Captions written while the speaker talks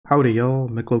Howdy y'all,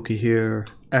 McLoki here,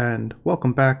 and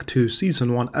welcome back to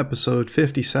Season 1 Episode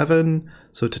 57.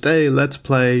 So today, let's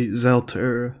play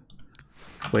Zelter.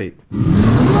 Wait.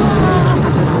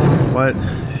 What?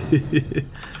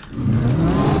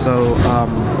 So,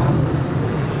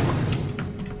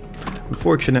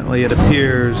 unfortunately it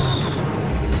appears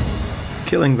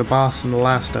killing the boss in the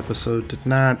last episode did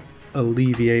not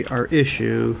alleviate our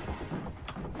issue.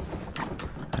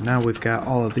 And now we've got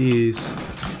all of these.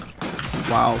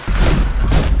 Wow.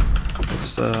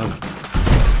 Let's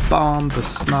bomb the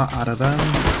snot out of them.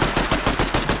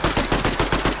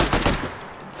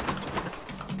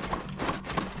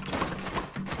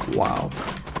 Wow.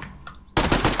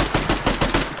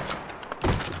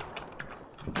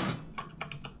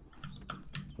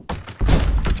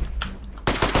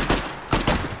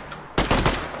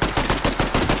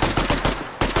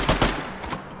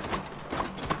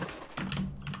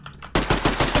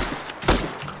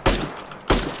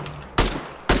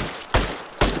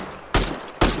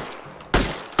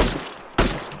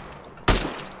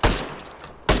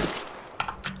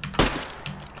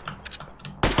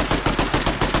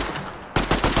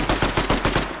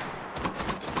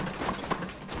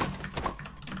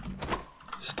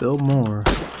 Still more.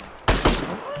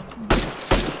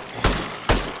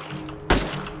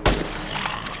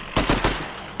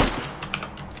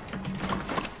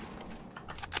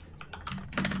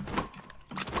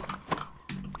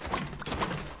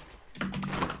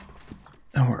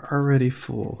 And we're already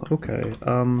full. Okay,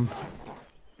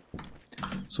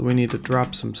 so we need to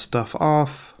drop some stuff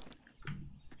off.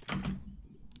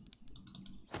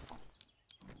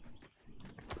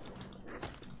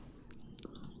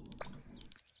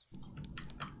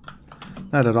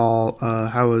 Not at all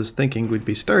how I was thinking we'd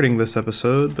be starting this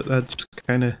episode, but that just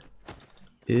kind of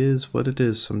is what it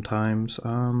is sometimes.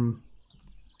 I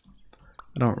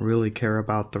don't really care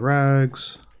about the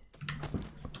rags.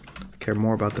 I care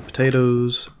more about the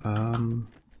potatoes,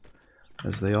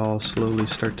 as they all slowly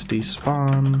start to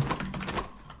despawn.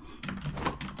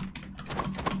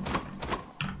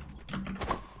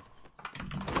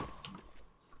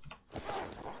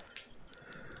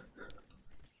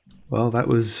 Well, that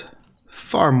was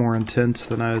far more intense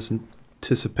than I was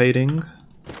anticipating.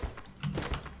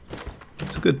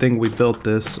 It's a good thing we built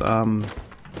this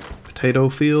potato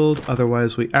field,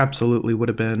 otherwise we absolutely would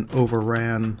have been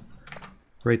overran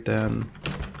right then.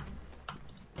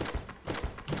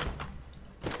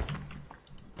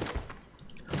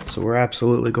 So we're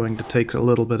absolutely going to take a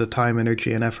little bit of time,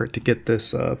 energy, and effort to get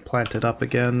this planted up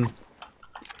again.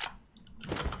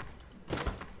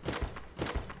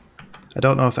 I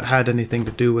don't know if it had anything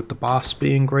to do with the boss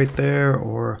being right there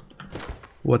or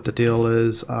what the deal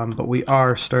is, but we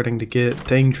are starting to get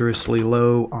dangerously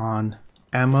low on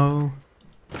ammo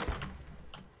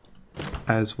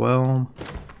as well.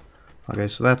 Okay,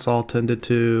 so that's all tended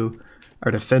to.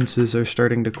 Our defenses are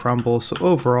starting to crumble, so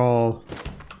overall,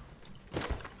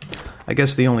 I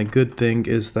guess the only good thing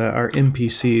is that our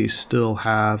NPCs still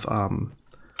have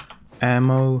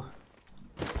ammo,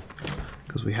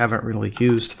 because we haven't really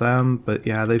used them, but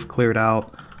yeah, they've cleared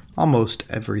out almost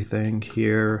everything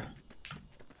here.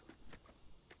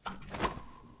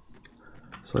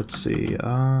 So let's see,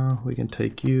 we can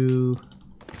take you,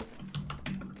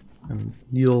 and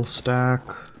you'll stack.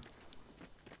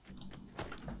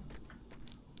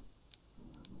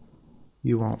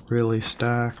 You won't really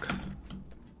stack.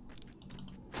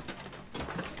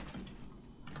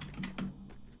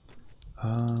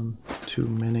 Too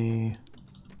many.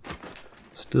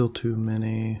 Still too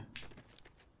many.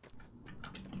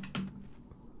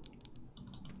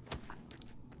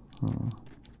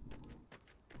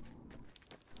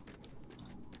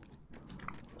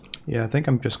 Yeah, I think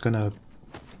I'm just gonna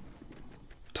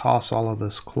toss all of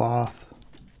this cloth.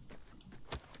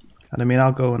 And I mean,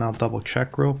 I'll go and I'll double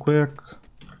check real quick.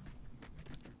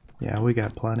 Yeah, we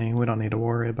got plenty. We don't need to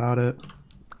worry about it.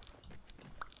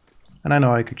 And I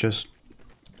know I could just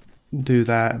do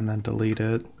that and then delete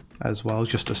it as well.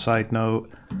 Just a side note,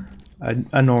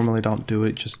 I normally don't do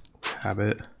it, just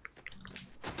habit.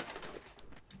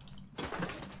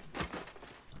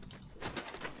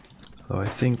 Although I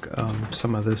think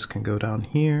some of this can go down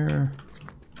here.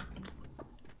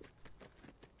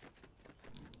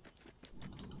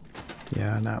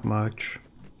 Yeah, not much.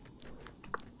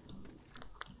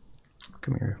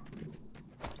 Come here.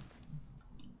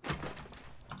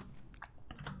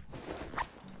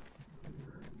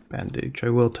 Bandage. I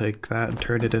will take that and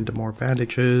turn it into more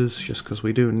bandages, just because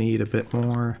we do need a bit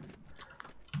more.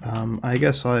 I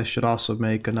guess I should also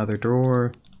make another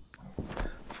drawer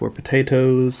for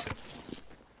potatoes.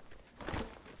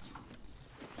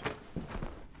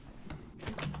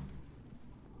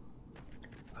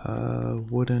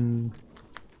 Wooden.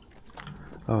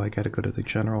 Oh, I gotta go to the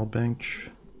general bench.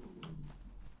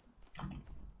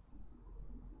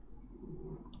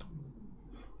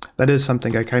 That is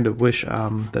something I kind of wish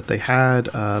that they had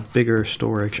bigger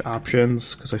storage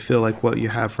options, because I feel like what you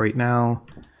have right now,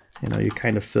 you know, you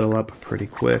kind of fill up pretty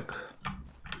quick.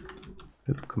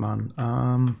 Oop, come on.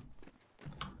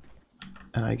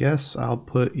 And I guess I'll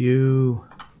put you...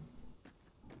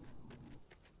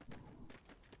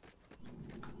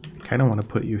 kind of want to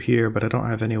put you here, but I don't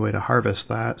have any way to harvest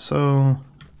that, so...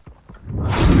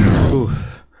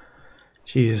 Oof.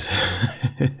 Jeez.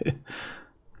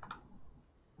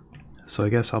 So I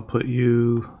guess I'll put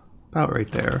you about right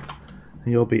there,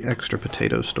 and you'll be extra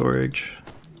potato storage.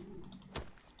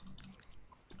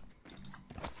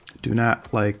 Do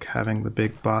not like having the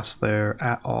big boss there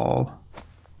at all.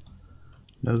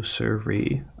 No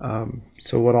siree.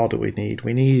 So what all do we need?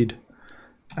 We need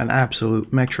an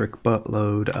absolute metric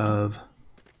buttload of...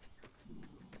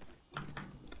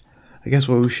 I guess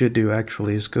what we should do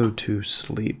actually is go to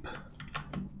sleep.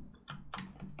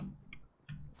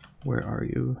 Where are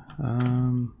you?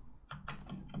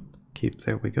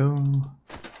 There we go.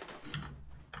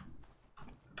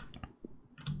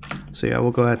 So yeah,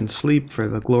 we'll go ahead and sleep for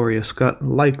the glorious glutton,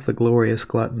 like the glorious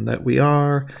glutton that we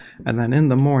are, and then in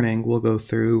the morning we'll go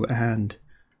through and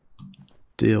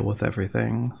deal with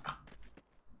everything.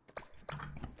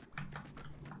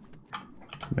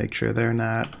 Make sure they're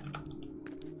not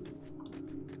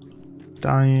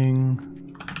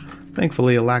dying.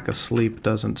 Thankfully, a lack of sleep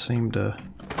doesn't seem to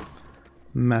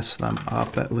mess them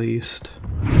up, at least.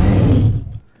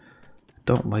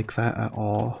 Don't like that at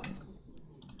all.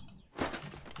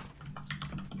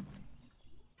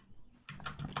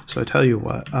 So I tell you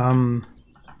what, and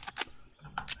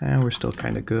we're still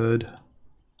kind of good.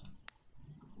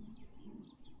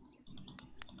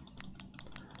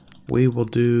 We will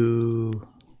do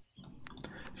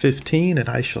 15, and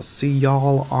I shall see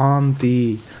y'all on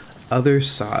the other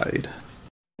side.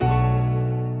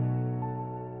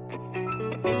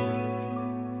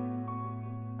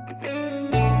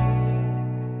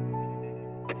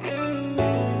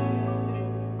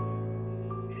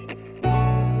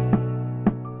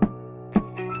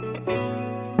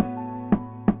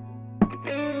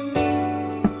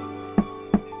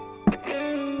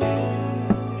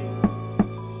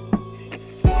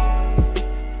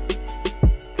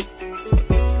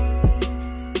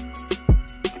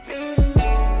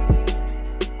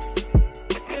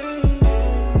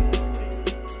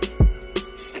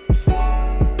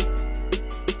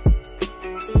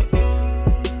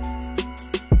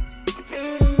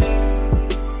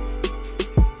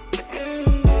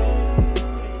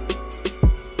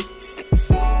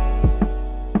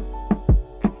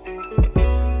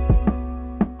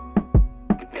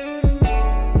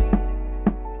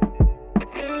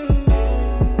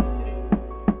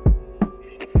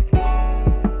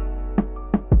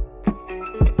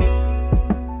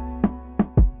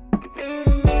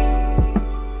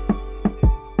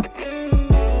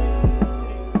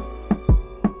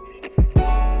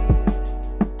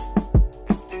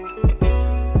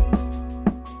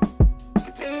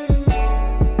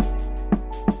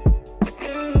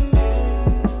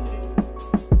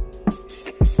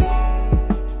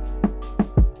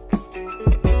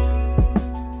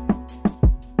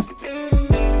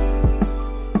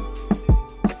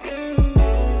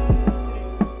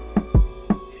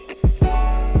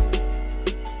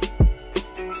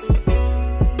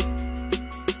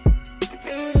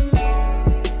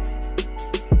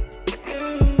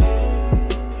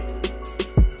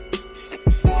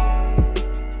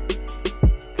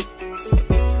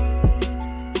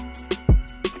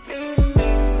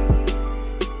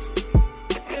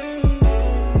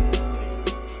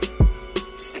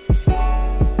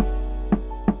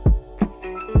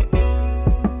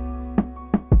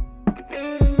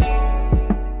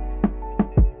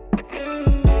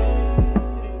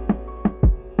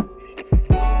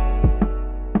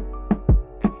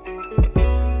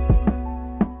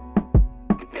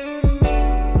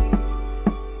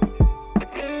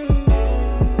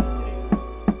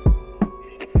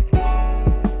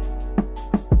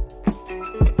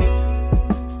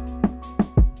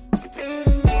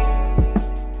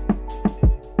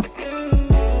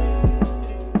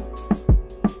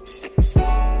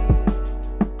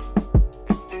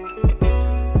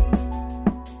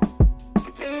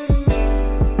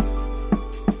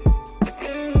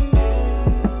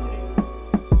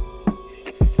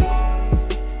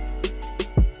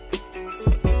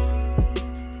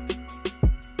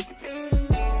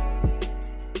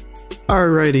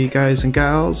 Alrighty guys and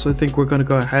gals, I think we're going to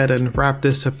go ahead and wrap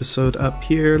this episode up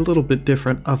here. A little bit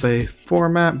different of a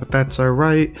format, but that's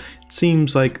alright. It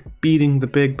seems like beating the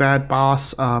big bad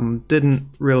boss didn't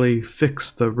really fix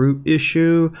the root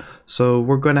issue, so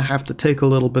we're going to have to take a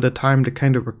little bit of time to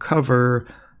kind of recover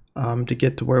to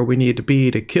get to where we need to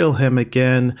be to kill him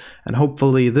again, and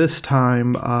hopefully this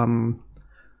time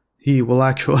he will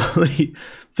actually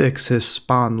fix his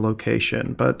spawn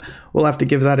location, but we'll have to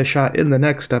give that a shot in the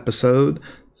next episode.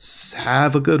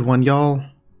 Have a good one, y'all.